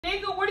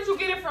Nigga, where did you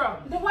get it from?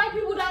 The white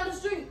people down the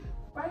street,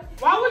 right?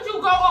 Why would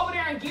you go over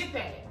there and get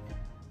that?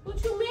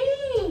 What you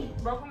mean?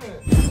 Bro, come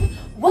here.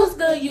 What's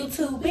good,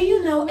 YouTube? And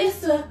you know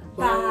it's a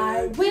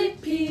Vibe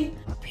with P.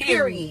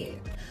 Period.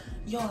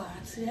 Y'all,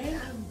 today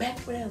I'm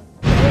back with a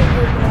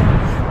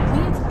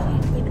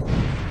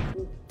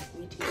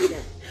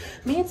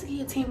Me and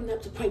Takia teaming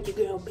up to prank your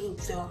girl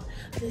Binks, y'all.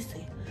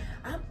 Listen,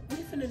 we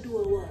finna do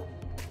a what?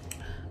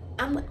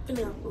 I'm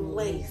finna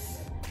lace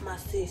my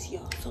sis,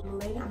 y'all. So I'm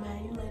gonna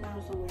have you lay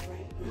down somewhere,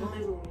 right? In the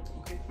living room.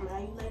 Okay. I'm gonna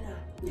have you lay down.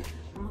 Yeah.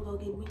 I'm gonna go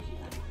get Winky.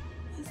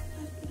 Let's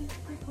do this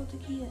prank on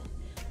Takia.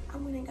 I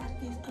went and got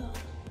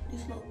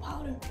this little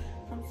powder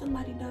from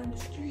somebody down the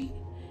street,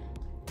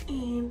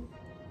 and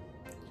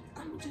I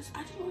just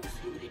want to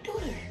see what they do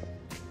there,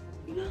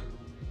 you know?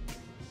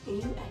 And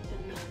you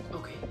acting up.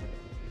 Okay.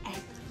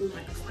 Act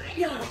like,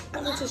 yo,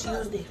 I'm gonna just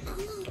use this.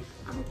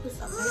 I'm gonna put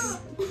some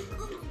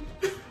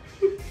baby.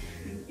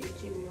 You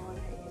itching me all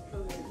that.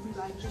 You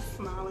like just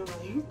smiling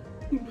like, you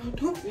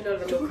know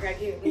the little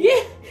crackhead.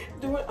 Yeah,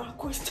 do it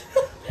awkward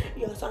stuff.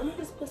 Yo, so I'm gonna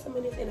just put some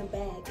of this in a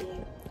bag,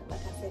 and like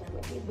I said, I'm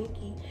gonna get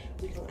Binky.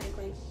 We gonna act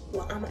like,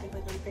 well, I'm gonna act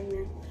like I'm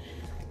pregnant.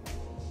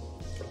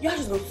 Y'all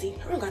just gonna see.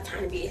 I don't got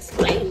time to be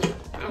explaining.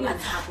 I'm gonna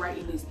top right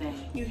in this thing.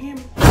 You hear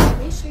me?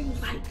 Make sure you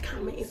like,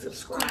 comment, and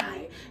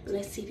subscribe.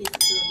 Let's see this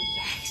girl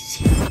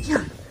reaction.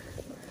 Yeah.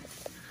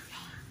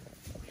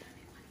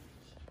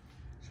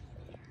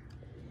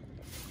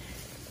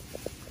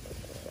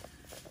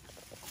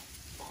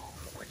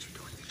 What you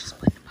doing? You just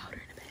putting the powder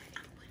in the bag.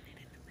 I'm putting it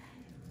in the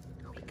bag.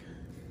 Oh, we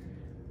good.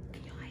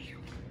 Can y'all hear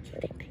me? You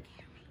think they can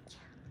hear me?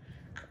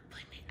 Yeah. I'm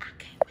putting it. I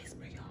can't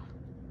whisper, y'all.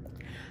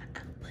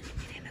 I'm putting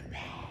it in a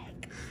bag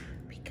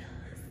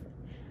because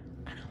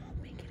I don't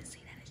want Binky to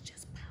see that it's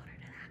just powder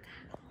that I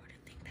got, or to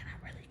think that I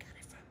really got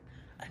it from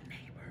a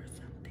neighbor or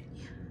something.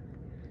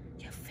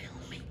 Yeah. You feel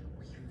me?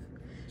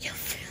 You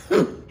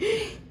feel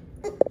me?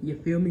 You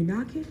feel me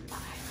knocking?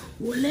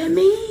 Well, let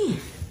me in.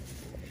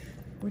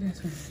 Where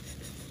that's from?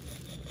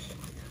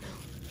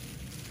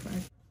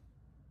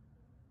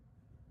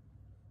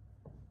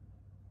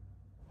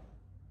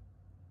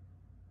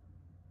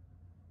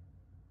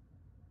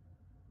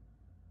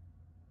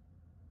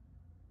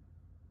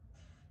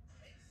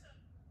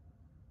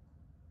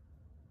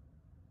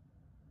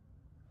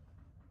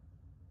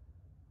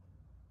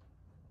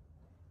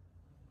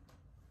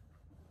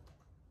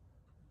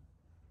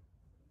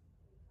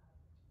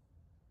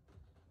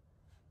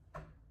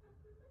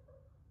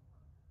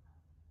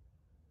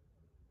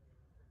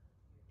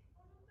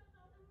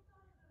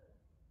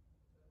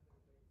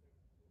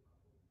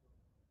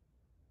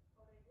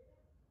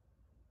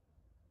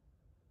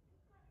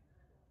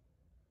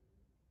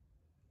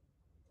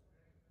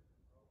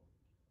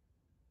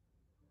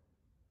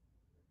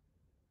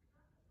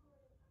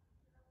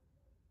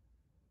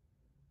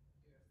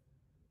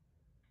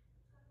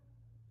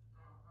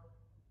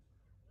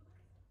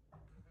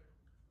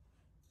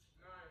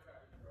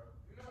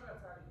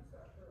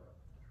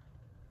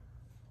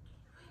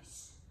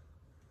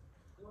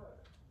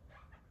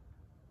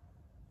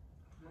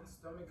 My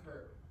stomach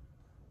hurt.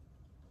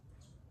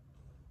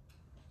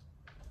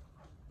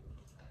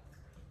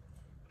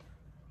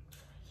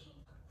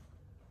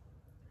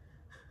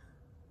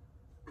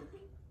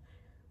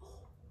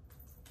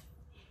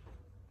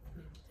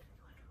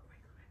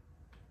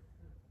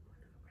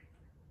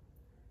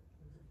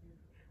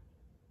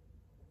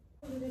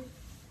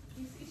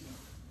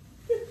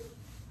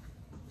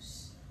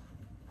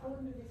 I want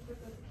to do this quick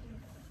with the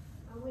kid.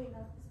 I'm waiting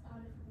off this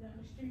powder from down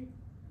the street.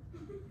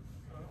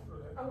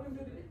 I want to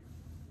do this.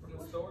 From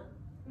the store?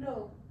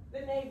 No,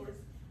 the neighbors.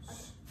 Oh,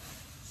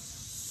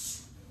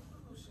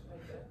 shit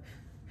like that.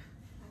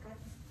 I got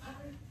this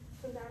powder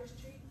from down the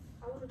street.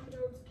 I want to put it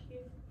on the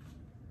kid.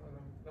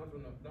 Don't do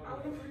no. I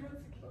want to put it on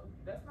the kid.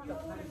 That's not You a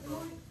know what I'm prank, bro.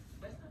 doing?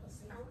 That's not a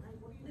single prank.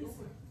 What are you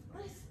Listen,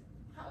 doing? listen.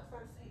 How was I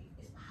to say?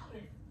 It's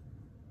powder.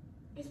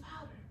 It's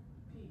powder.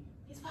 P,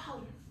 It's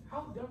powder.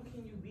 how dumb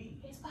can you be?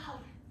 It's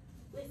powder.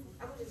 Listen,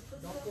 I'm gonna just put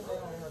Don't some put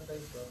that on her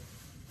face, bro.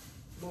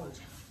 No,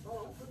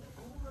 don't put that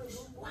on her.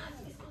 Why?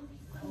 It's gonna be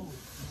funny. Oh,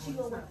 She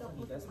gonna wake up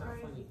That's not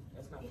crying. funny.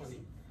 That's not funny.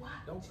 Why?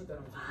 Don't put that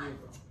on your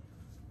kid,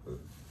 bro.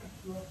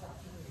 Stop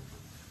playing.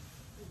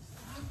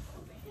 Stop.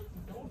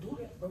 Don't do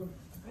that, bro.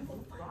 I'm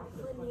gonna find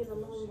it funny in the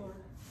long run.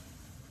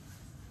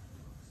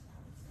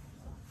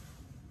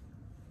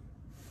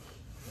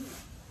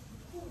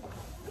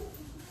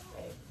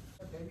 Hey,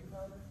 baby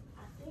powder?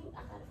 I think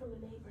I got it from the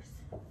neighbors.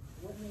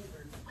 What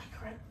neighbors? Wake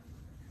her up.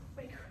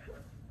 Wake her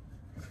up.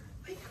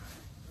 Wake her up.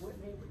 What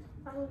neighbors?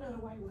 I don't know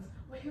the white ones.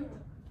 Wake her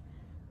up.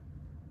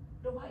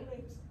 The white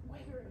neighbors.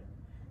 Wake her up.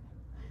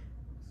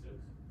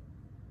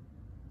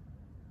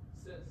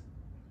 Sis.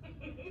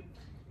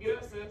 Get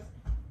up, sis.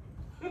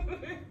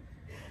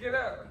 Get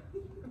up.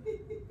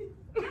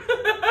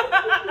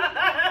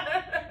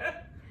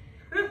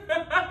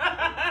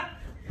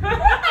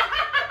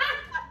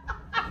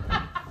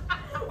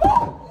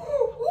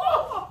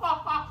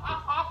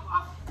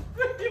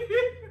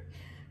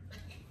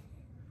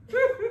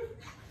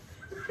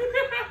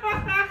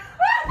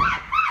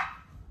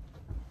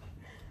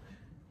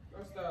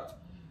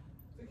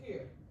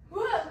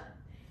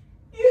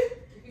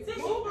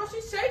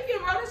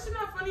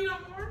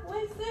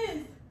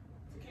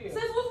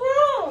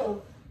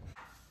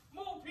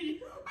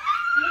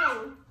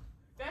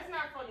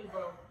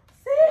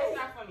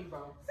 funny,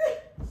 bro.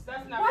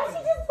 That's not Why funny.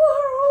 she just put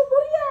her whole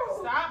booty out?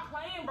 Stop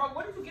playing, bro.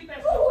 Where did you get that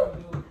shit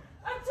from, dude?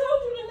 I told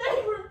you the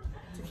neighbor.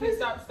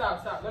 Takia,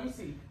 stop. Let me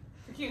see.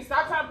 Takia,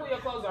 stop trying to pull your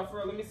clothes off for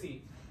real. Let me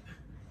see.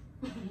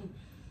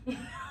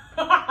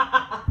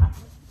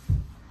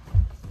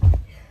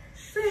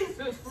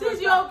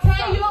 Sis, you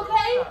okay? You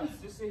okay?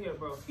 Stop. Just sit here,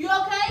 bro. You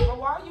okay? Bro,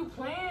 why are you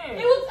playing?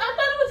 I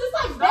thought it was just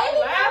like Stop baby.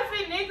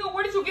 laughing, nigga.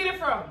 Where did you get it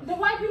from? The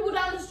white people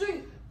down the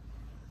street.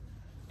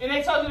 And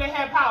they told you they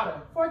had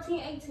powder. 14,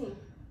 18.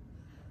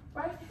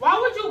 Right? Why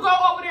would you go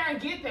over there and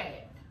get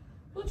that?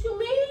 What you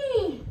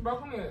mean? Bro,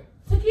 come here.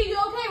 Takia, you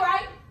okay,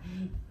 right?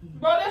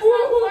 Bro, that's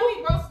not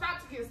funny, bro.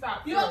 Stop, Takia,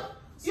 stop.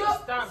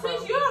 Stop, bro.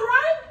 Sis, you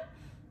alright?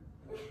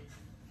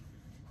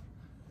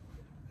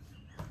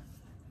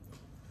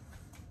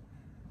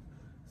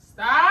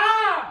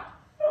 Stop!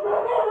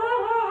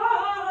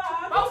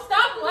 Bro,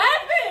 stop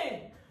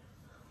laughing!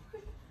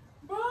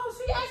 Bro,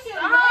 she acting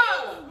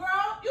lame, bro.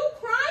 You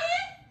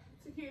crying?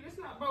 Takia, this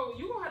not, bro.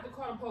 You gonna have to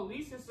call the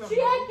police or something.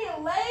 She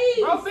acting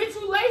lame. Bro, bitch,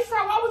 you laced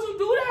her. Why would you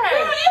do Bro, that?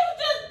 it was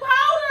just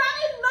powder. I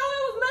didn't know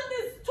it was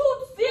nothing too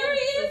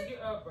serious. Just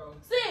get up, bro.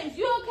 Sis,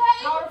 you okay?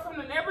 Powder from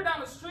the neighbor down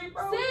the street,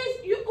 bro.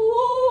 Sis, you,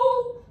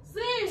 ooh,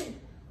 sis.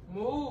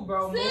 Move,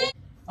 bro. Sis. Move.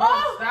 Bro,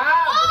 Oh, stop.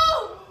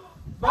 oh,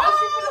 Bro,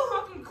 she finna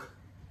fucking.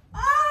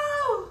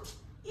 oh,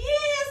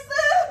 yes,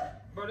 sis.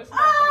 Bro, this is not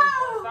funny,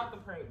 Oh. bro. Stop the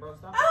prank, bro.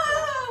 Stop the prank.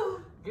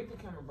 Oh, Get the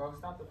camera, bro.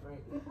 Stop the prank.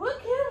 what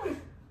camera?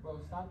 Bro,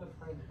 stop the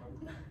prank,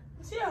 bro.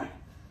 She alright.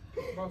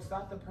 Bro,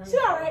 stop the prank. She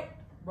alright.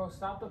 Bro,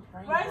 stop the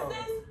prank, Right, bro.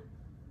 sis?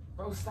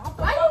 Bro, stop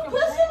the Why you fucking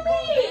pushing prank,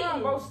 bro. me?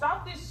 Damn, bro,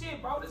 stop this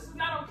shit, bro. This is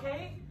not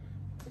okay.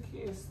 The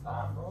kids,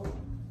 stop, bro.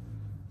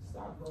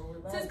 Stop, bro.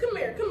 Relax. Sis, come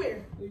here, come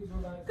here. Please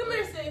relax. Come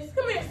here, sis.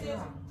 Come here, sis. Sit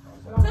down.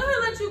 Tell her to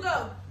let you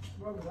go.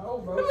 Bro, no,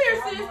 bro. Come here,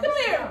 Stop, sis. bro. Come This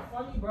is here. not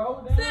funny,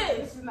 bro. Damn, Sis.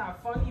 this is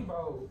not funny,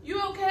 bro.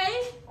 You okay?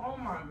 Oh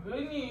my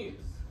goodness.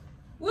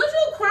 What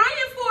you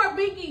crying for,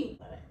 Binky?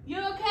 You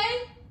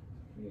okay?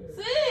 Yeah.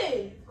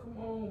 Sis, Come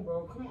on,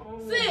 bro. Come on.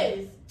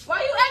 sis. Why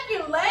you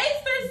acting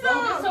laced or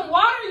Go get something? some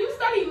water. You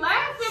study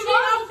laughing, She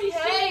bro.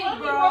 okay, Funny,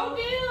 bro.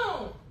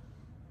 Damn.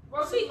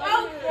 Bro, She lay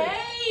here.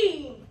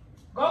 okay.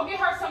 Go get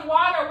her some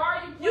water. Why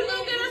are you You playing?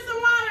 go get her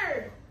some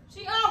water.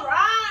 She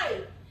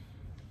alright.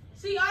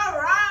 She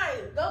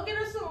alright. Go get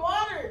her some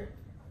water.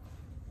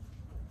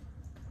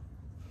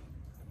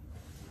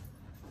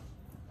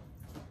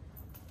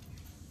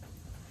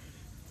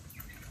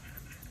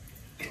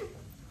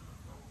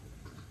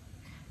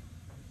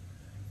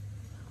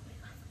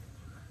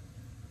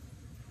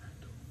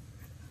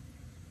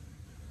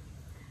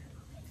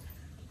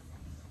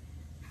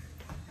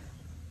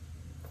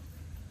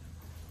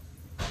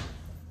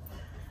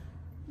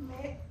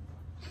 Man.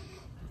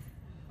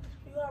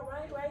 You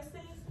alright, right, sis?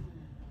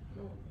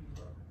 No,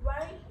 bro.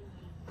 Right?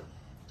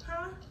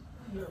 Huh?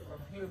 Here, bro.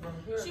 Here, bro.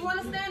 Here. She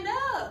wanna stand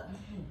up.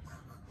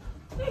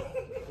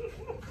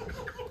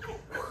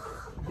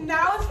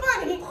 Now it's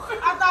funny.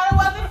 I thought it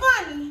wasn't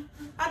funny.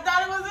 I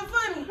thought it wasn't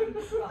funny.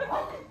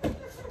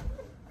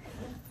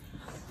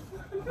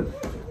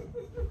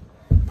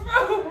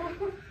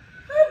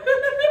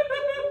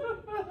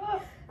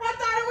 I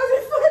thought it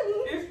wasn't funny.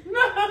 It's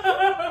not.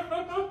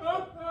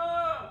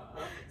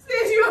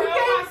 Sis, you Tell my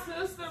okay?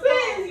 sister, bro.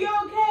 Sis, you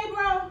okay,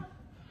 bro?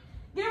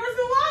 Give her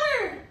some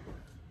water.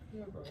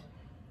 Here, bro.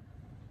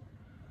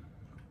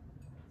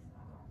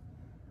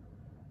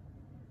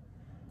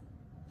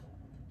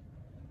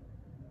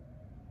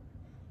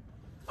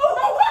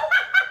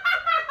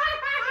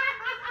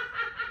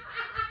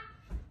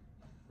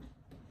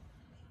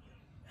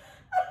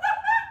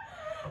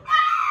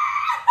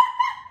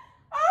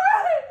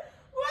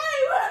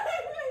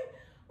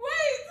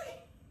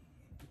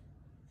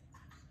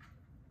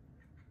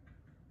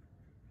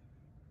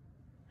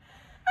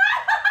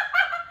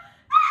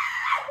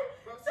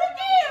 Bro, tell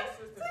my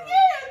sister, bro.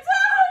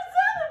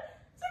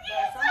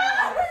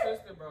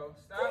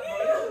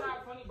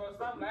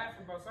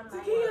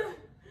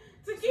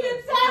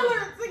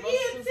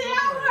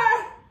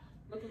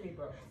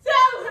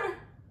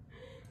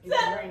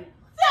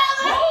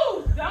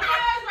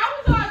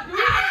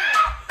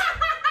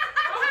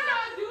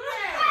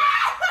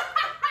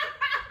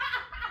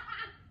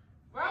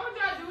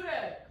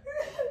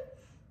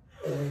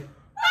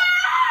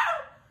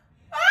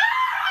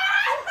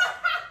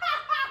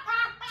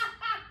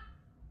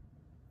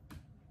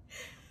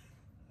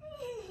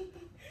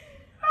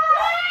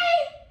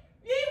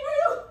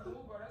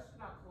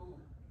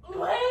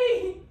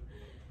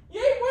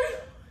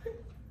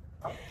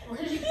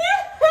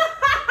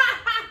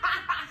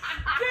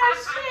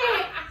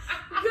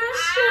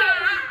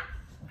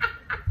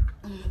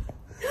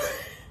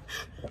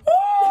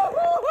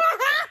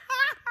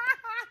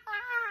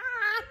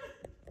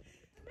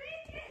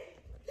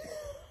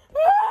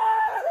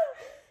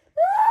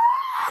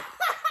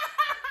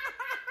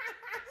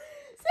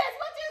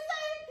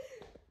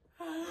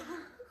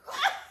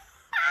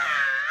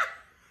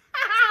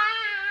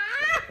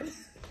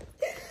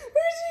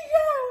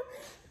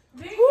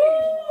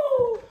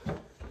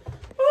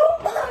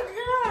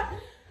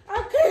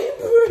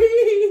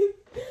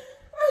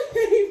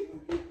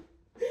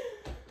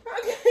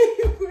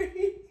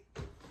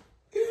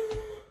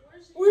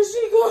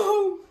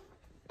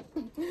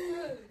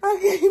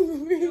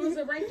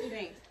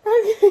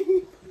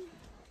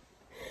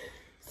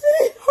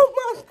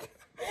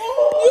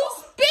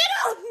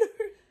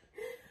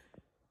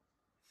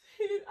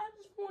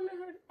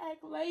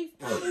 black lace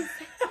piece.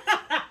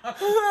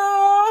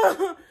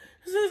 Oh,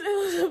 sis, it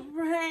was a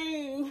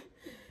prank.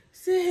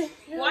 Sis,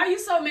 Why are you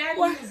so mad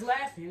that you was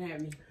laughing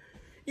at me?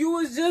 you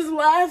was just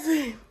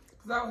laughing.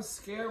 Cause I was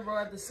scared, bro.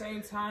 At the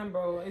same time,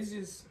 bro, it's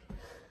just.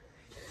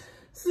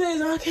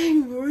 Sis, I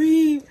can't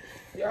breathe.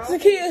 Yeah, I don't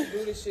want to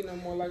do this shit no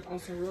more. Like on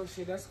some real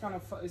shit. That's kind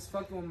of it's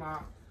fucking with my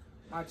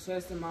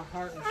chest and my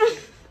heart and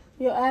shit.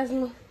 Your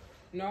asthma.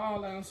 No,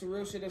 like on some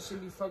real shit, that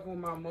should be fucking with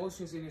my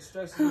emotions and it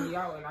stresses me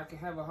out and I can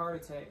have a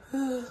heart attack.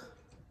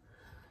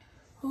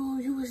 Oh,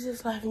 you was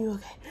just laughing. You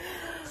okay?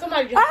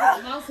 Somebody just put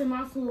a mouse in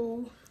my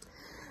food.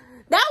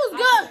 That was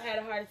good. I had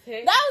a heart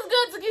attack. That was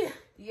good to get.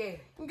 Yeah.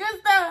 Good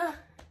stuff.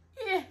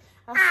 Yeah.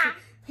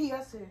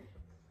 I said.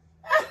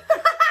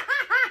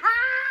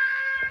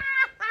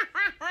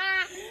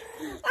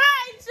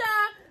 Alright,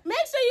 y'all.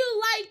 Make sure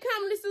you like,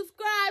 comment, and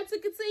subscribe to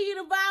continue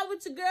to vibe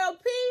with your girl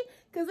P.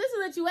 Cause this is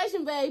a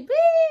situation, baby.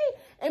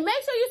 And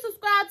make sure you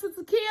subscribe to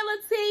Tequila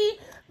Tea,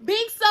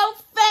 Binks So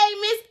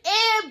Famous,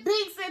 and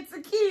Binks and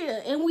Tequila.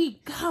 And we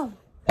go.